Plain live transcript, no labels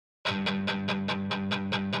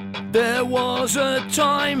There was a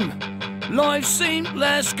time life seemed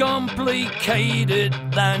less complicated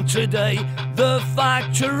than today. The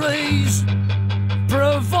factories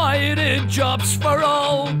provided jobs for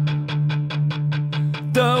all.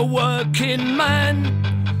 The working man,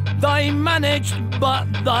 they managed, but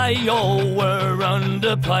they all were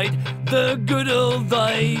underpaid. The good old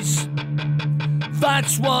days,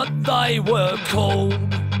 that's what they were called.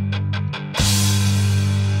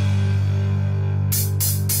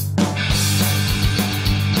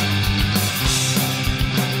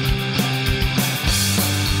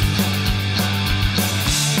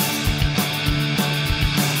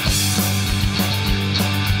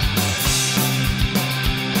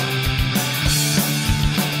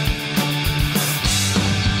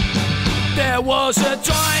 There was a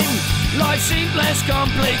time life seemed less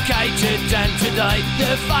complicated than today.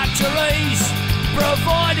 The factories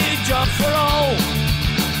provided jobs for all.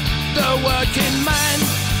 The working man,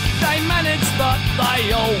 they managed, but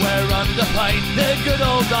they all were underpaid. The good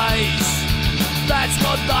old days, that's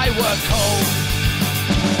what they were called.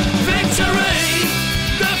 Victory,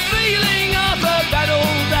 the feeling of a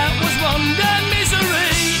battle that was won. The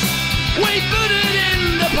misery, we put it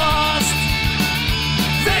in the past.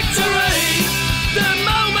 Victory, the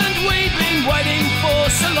moment we've been waiting for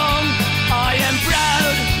so long. I am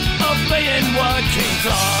proud of being working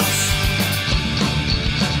class.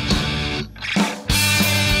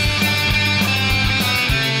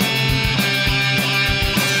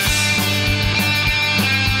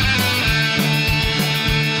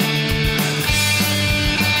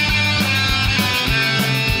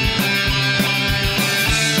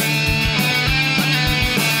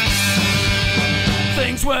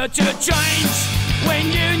 Things were to change when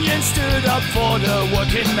unions stood up for the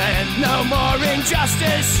working man. No more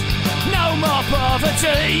injustice, no more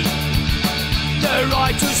poverty. The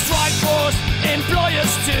right to strike forced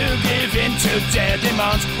employers to give in to their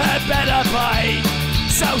demands. A better pay,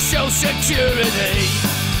 social security.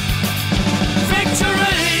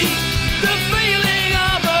 Victory, the feeling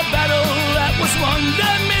of a battle that was won.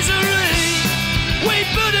 The misery, we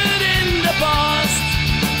put it in the past.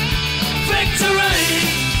 Victory,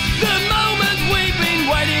 the moment we've been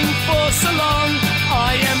waiting for so long.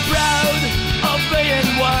 I am proud of being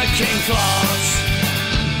working class.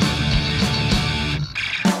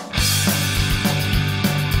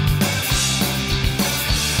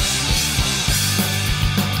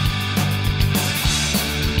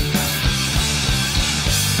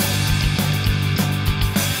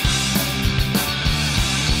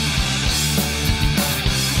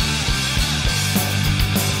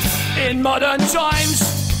 In modern times,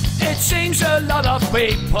 it seems a lot of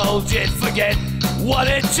people did forget what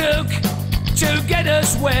it took to get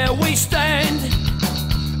us where we stand.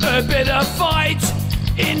 A bitter fight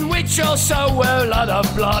in which also a lot of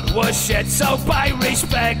blood was shed. So pay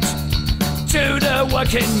respect to the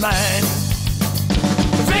working man.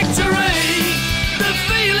 Victory, the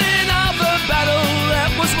feeling of a battle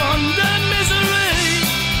that was won. The misery,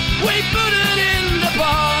 we put it